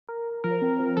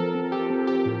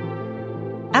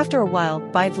After a While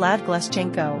by Vlad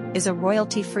Gluschenko is a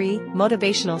royalty-free,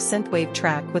 motivational synthwave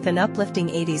track with an uplifting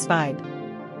 80s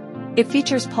vibe. It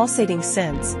features pulsating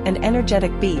synths and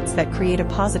energetic beats that create a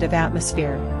positive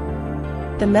atmosphere.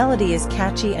 The melody is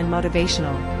catchy and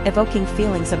motivational, evoking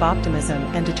feelings of optimism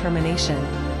and determination.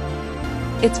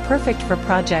 It's perfect for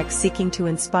projects seeking to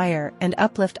inspire and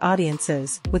uplift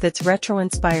audiences with its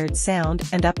retro-inspired sound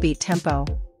and upbeat tempo.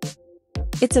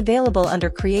 It's available under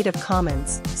Creative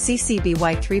Commons, CC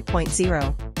BY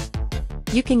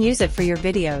 3.0. You can use it for your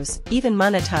videos, even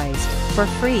monetized, for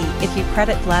free if you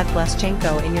credit Vlad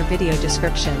Gluschenko in your video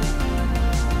description.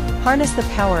 Harness the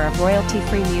power of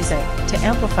royalty-free music to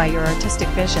amplify your artistic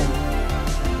vision.